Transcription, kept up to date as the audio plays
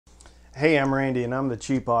Hey, I'm Randy and I'm the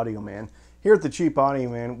Cheap Audio Man. Here at the Cheap Audio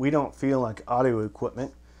Man, we don't feel like audio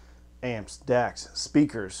equipment, amps, DACs,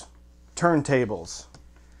 speakers, turntables,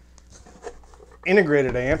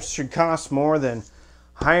 integrated amps should cost more than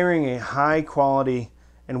hiring a high quality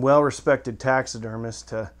and well-respected taxidermist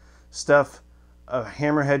to stuff a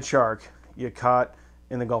hammerhead shark you caught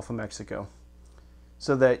in the Gulf of Mexico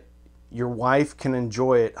so that your wife can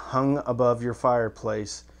enjoy it hung above your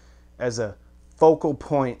fireplace as a focal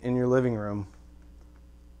point in your living room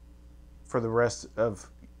for the rest of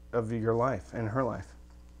your life and her life.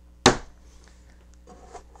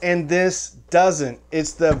 And this doesn't.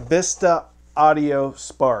 It's the Vista Audio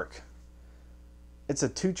Spark. It's a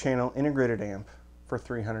 2-channel integrated amp for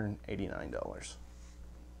 $389.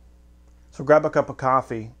 So grab a cup of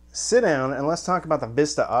coffee, sit down, and let's talk about the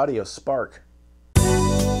Vista Audio Spark.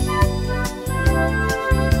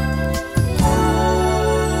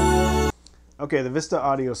 Okay, the Vista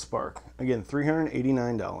Audio Spark. Again,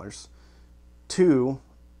 $389. 2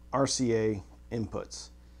 RCA inputs.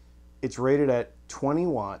 It's rated at 20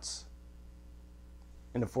 watts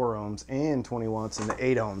into 4 ohms and 20 watts into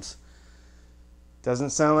 8 ohms.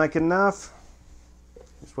 Doesn't sound like enough.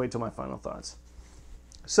 Just wait till my final thoughts.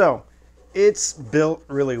 So, it's built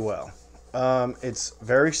really well. It's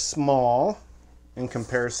very small in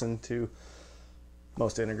comparison to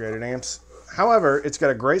most integrated amps. However, it's got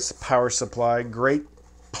a great power supply, great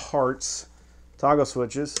parts, toggle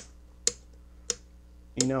switches.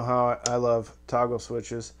 You know how I love toggle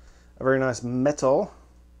switches. A very nice metal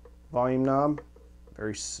volume knob,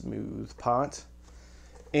 very smooth pot.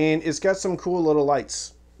 And it's got some cool little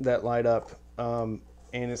lights that light up. And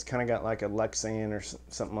it's kind of got like a Lexan or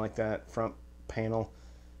something like that front panel.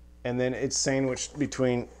 And then it's sandwiched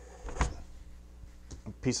between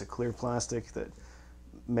a piece of clear plastic that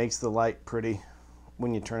makes the light pretty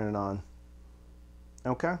when you turn it on.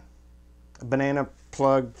 Okay. A banana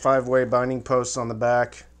plug, 5-way binding posts on the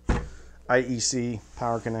back, IEC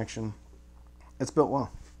power connection. It's built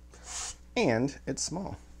well. And it's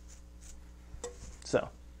small. So,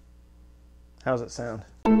 how's it sound?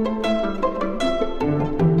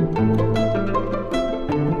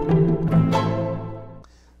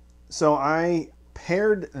 So I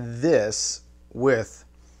paired this with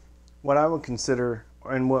what I would consider,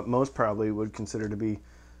 and what most probably would consider to be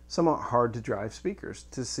somewhat hard to drive speakers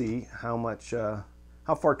to see how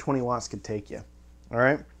far 20 watts could take you. All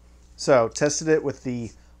right. So tested it with the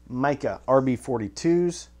Mica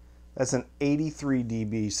RB42s. That's an 83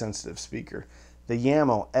 dB sensitive speaker. The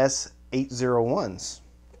Yamo S801s.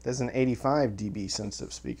 That's an 85 dB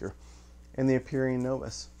sensitive speaker. And the Aperion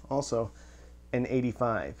Novus, also an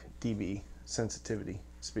 85 dB sensitivity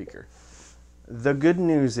speaker. The good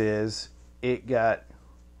news is it got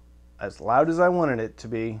as loud as I wanted it to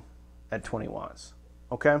be at 20 watts.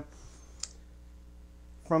 Okay?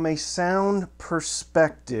 From a sound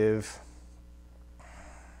perspective,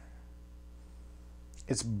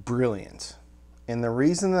 it's brilliant. And the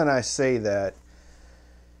reason that I say that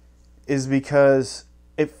is because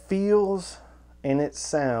it feels and it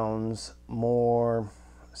sounds more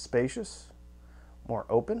spacious, more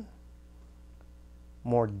open,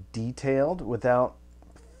 more detailed without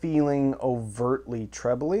feeling overtly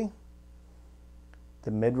trebly. The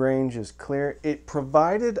mid-range is clear. It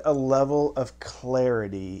provided a level of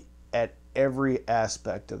clarity at every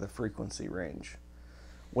aspect of the frequency range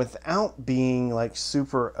without being like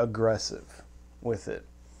super aggressive with it.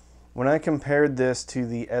 When I compared this to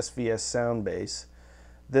the SVS sound bass,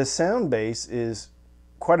 the sound bass is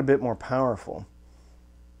quite a bit more powerful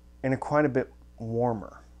and quite a bit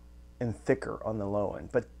warmer and thicker on the low end,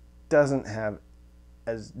 but doesn't have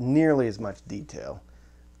as nearly as much detail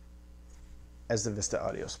as the Vista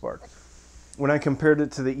Audio Spark. When I compared it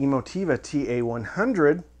to the Emotiva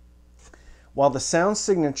TA100, while the sound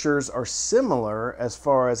signatures are similar as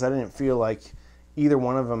far as I didn't feel like either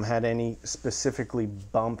one of them had any specifically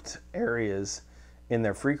bumped areas in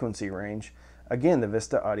their frequency range, again, the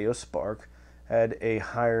Vista Audio Spark had a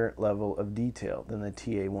higher level of detail than the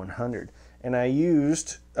TA100. And I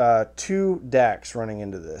used 2 DACs running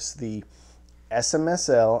into this, the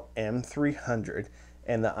SMSL M300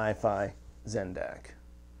 and the iFi Zen DAC.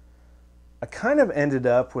 I kind of ended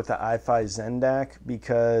up with the iFi Zen DAC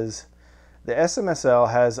because the SMSL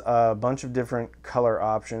has a bunch of different color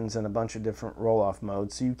options and a bunch of different roll-off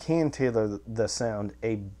modes, so you can tailor the sound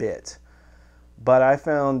a bit. But I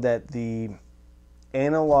found that the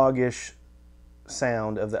analogish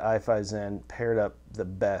sound of the iFi Zen paired up the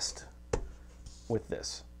best with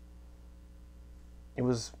this. It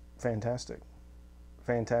was fantastic.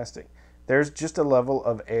 Fantastic. There's just a level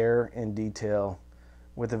of air and detail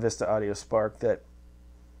with the Vista Audio Spark that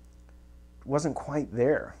wasn't quite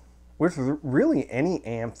there. With really any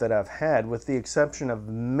amp that I've had, with the exception of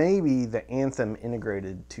maybe the Anthem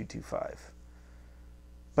integrated 225.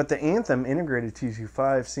 But the Anthem integrated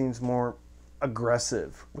 225 seems more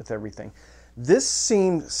aggressive with everything. This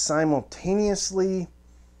seemed simultaneously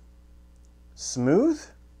smooth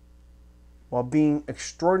while being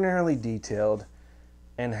extraordinarily detailed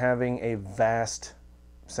and having a vast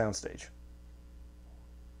soundstage.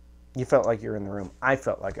 You felt like you're in the room. I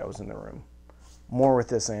felt like I was in the room more with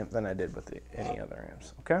this amp than I did with any other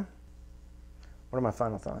amps. Okay? What are my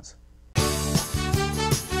final thoughts?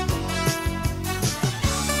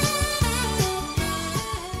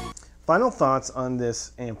 Final thoughts on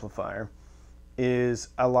this amplifier is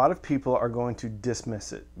a lot of people are going to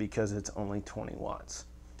dismiss it because it's only 20 watts.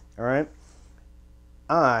 All right?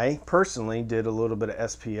 I personally did a little bit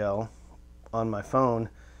of SPL on my phone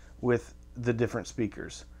with the different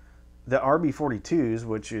speakers. The RB42s,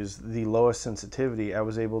 which is the lowest sensitivity, I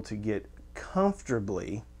was able to get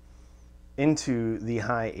comfortably into the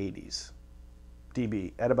high 80s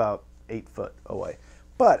dB at about 8 foot away.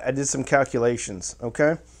 But I did some calculations,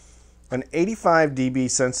 okay? An 85 dB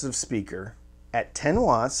sensitive speaker at 10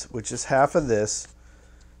 watts, which is half of this,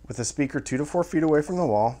 with a speaker 2 to 4 feet away from the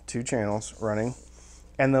wall, 2 channels running,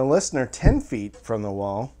 and the listener 10 feet from the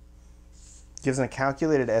wall, gives a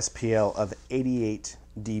calculated SPL of 88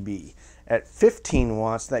 dB. At 15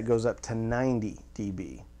 watts, that goes up to 90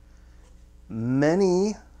 dB.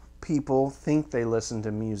 Many people think they listen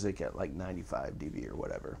to music at like 95 dB or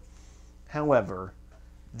whatever. However,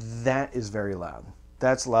 that is very loud.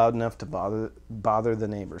 That's loud enough to bother the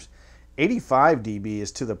neighbors. 85 dB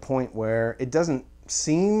is to the point where it doesn't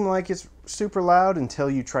seem like it's super loud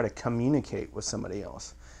until you try to communicate with somebody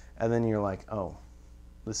else. And then you're like, oh,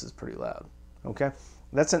 this is pretty loud. Okay?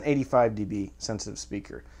 That's an 85 dB sensitive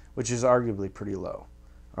speaker, which is arguably pretty low.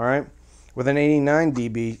 All right? With an 89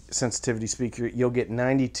 dB sensitivity speaker, you'll get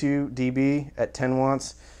 92 dB at 10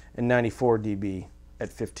 watts and 94 dB at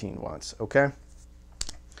 15 watts. Okay?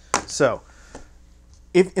 So,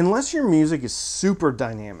 unless your music is super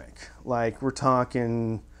dynamic, like we're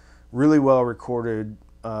talking really well recorded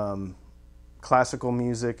classical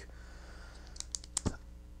music,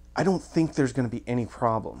 I don't think there's going to be any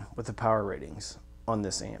problem with the power ratings on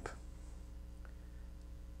this amp.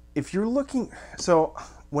 If you're looking, so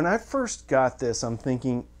when I first got this, I'm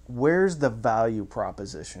thinking, where's the value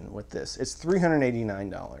proposition with this? It's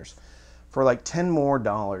 $389. For like $10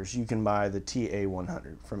 more, you can buy the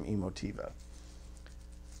TA100 from Emotiva.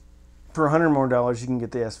 For $100 more, you can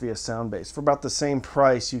get the SVS sound base. For about the same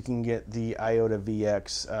price, you can get the Iota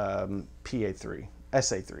VX PA3,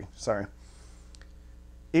 SA3, sorry.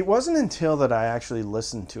 It wasn't until that I actually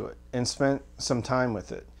listened to it and spent some time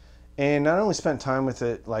with it. And not only spent time with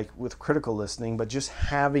it, like with critical listening, but just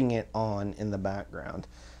having it on in the background,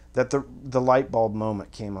 that the light bulb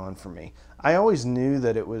moment came on for me. I always knew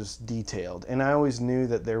that it was detailed, and I always knew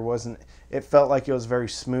that there wasn't, it felt like it was very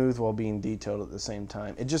smooth while being detailed at the same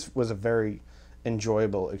time. It just was a very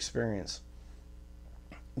enjoyable experience.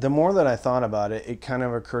 The more that I thought about it, it kind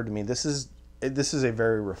of occurred to me, this is a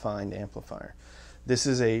very refined amplifier. This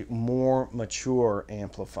is a more mature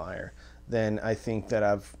amplifier than I think that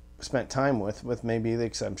I've spent time with maybe the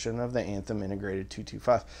exception of the Anthem integrated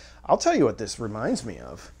 225. I'll tell you what this reminds me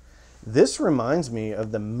of. This reminds me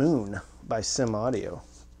of the Moon by Sim Audio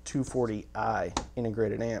 240i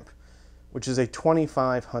integrated amp, which is a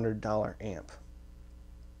 $2,500 amp.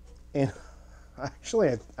 And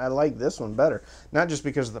actually, I like this one better. Not just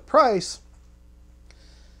because of the price,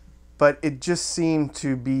 but it just seemed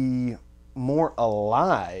to be more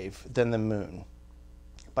alive than the Moon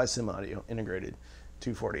by Sim Audio integrated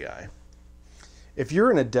 240i. If you're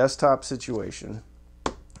in a desktop situation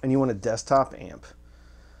and you want a desktop amp,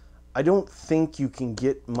 I don't think you can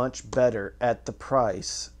get much better at the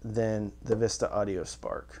price than the Vista Audio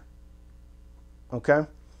Spark. Okay?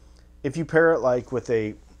 If you pair it like with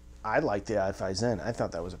I like the i5 Zen. I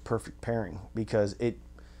thought that was a perfect pairing because it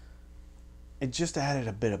just added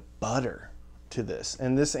a bit of butter to this.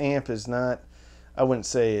 And this amp is not, I wouldn't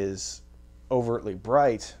say is overtly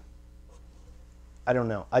bright. I don't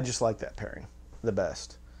know. I just like that pairing the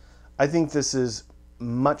best. I think this is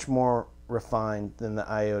much more refined than the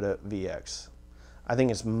Iota VX. I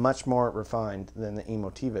think it's much more refined than the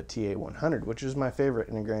Emotiva TA100, which is my favorite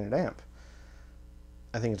integrated amp.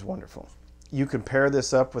 I think it's wonderful. You can pair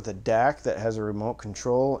this up with a DAC that has a remote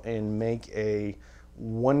control and make a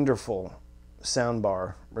wonderful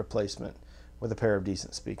soundbar replacement with a pair of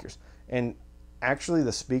decent speakers. And actually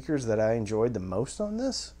the speakers that I enjoyed the most on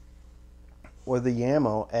this were the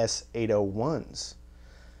Yamo S801s.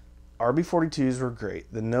 RB42s were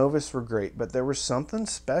great. The Novus were great, but there was something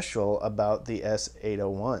special about the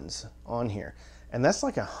S801s on here. And that's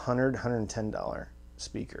like $110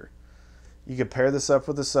 speaker. You could pair this up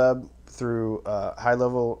with a sub through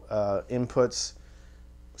high-level inputs,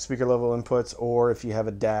 speaker-level inputs, or if you have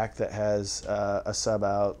a DAC that has a sub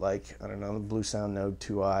out, like, I don't know, the Blue Sound Node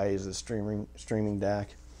 2i is a streaming DAC.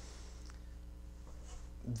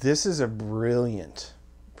 This is a brilliant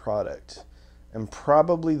product and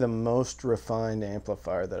probably the most refined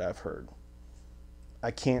amplifier that I've heard.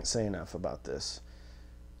 I can't say enough about this.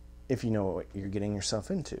 If you know what you're getting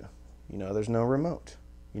yourself into. You know there's no remote.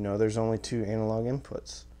 You know there's only 2 analog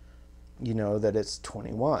inputs. You know that it's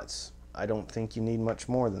 20 watts. I don't think you need much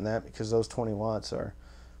more than that because those 20 watts are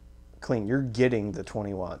clean. You're getting the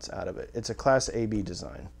 20 watts out of it. It's a Class AB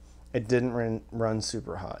design. It didn't run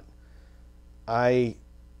super hot. I'm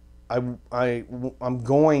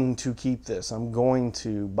going to keep this. I'm going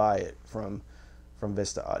to buy it from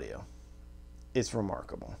Vista Audio. It's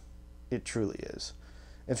remarkable. It truly is.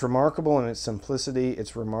 It's remarkable in its simplicity.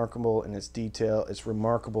 It's remarkable in its detail. It's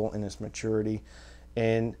remarkable in its maturity.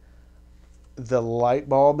 And the light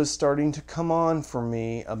bulb is starting to come on for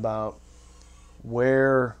me about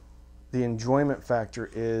where the enjoyment factor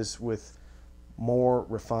is with more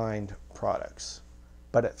refined products.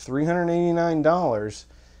 But at $389,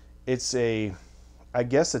 it's I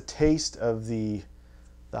guess a taste of the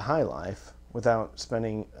high life without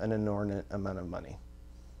spending an inordinate amount of money.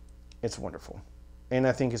 It's wonderful. And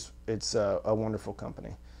I think it's a wonderful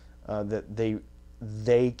company that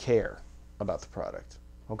they care about the product.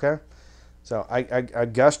 Okay, so I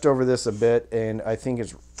gushed over this a bit, and I think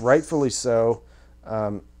it's rightfully so.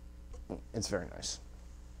 It's very nice.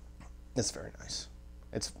 It's very nice.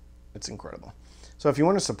 It's incredible. So if you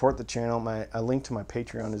want to support the channel, a link to my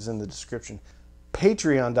Patreon is in the description.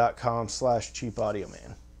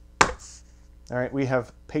 Patreon.com/cheapaudioman. All right, we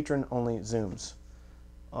have patron-only Zooms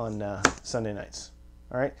on Sunday nights.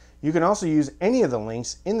 All right, you can also use any of the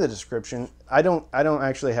links in the description. I don't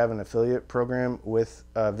actually have an affiliate program with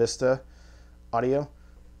Vista Audio,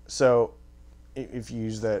 so if you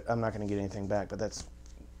use that, I'm not going to get anything back, but that's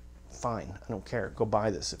fine. I don't care. Go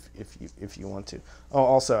buy this if you want to. Oh,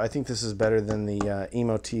 also, I think this is better than the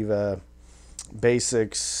Emotiva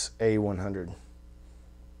Basics A100.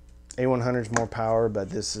 A100 is more power, but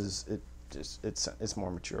this is it's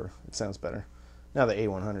more mature. It sounds better. Now the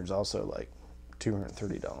A100 is also like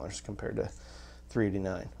 $230 compared to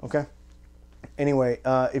 $389. Okay. Anyway,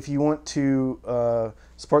 if you want to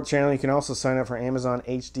support the channel, you can also sign up for Amazon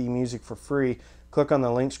HD Music for free. Click on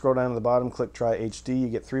the link, scroll down to the bottom, click Try HD. You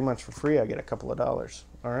get 3 months for free. I get a couple of dollars.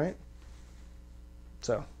 All right?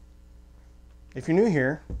 So, if you're new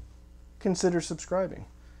here, consider subscribing.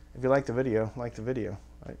 If you like the video, like the video.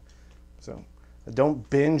 Right? So, don't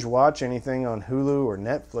binge watch anything on Hulu or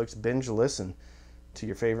Netflix. Binge listen to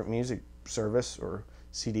your favorite music service or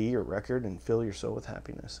CD or record and fill your soul with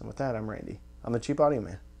happiness. And with that, I'm Randy. I'm the Cheap Audio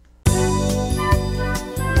Man.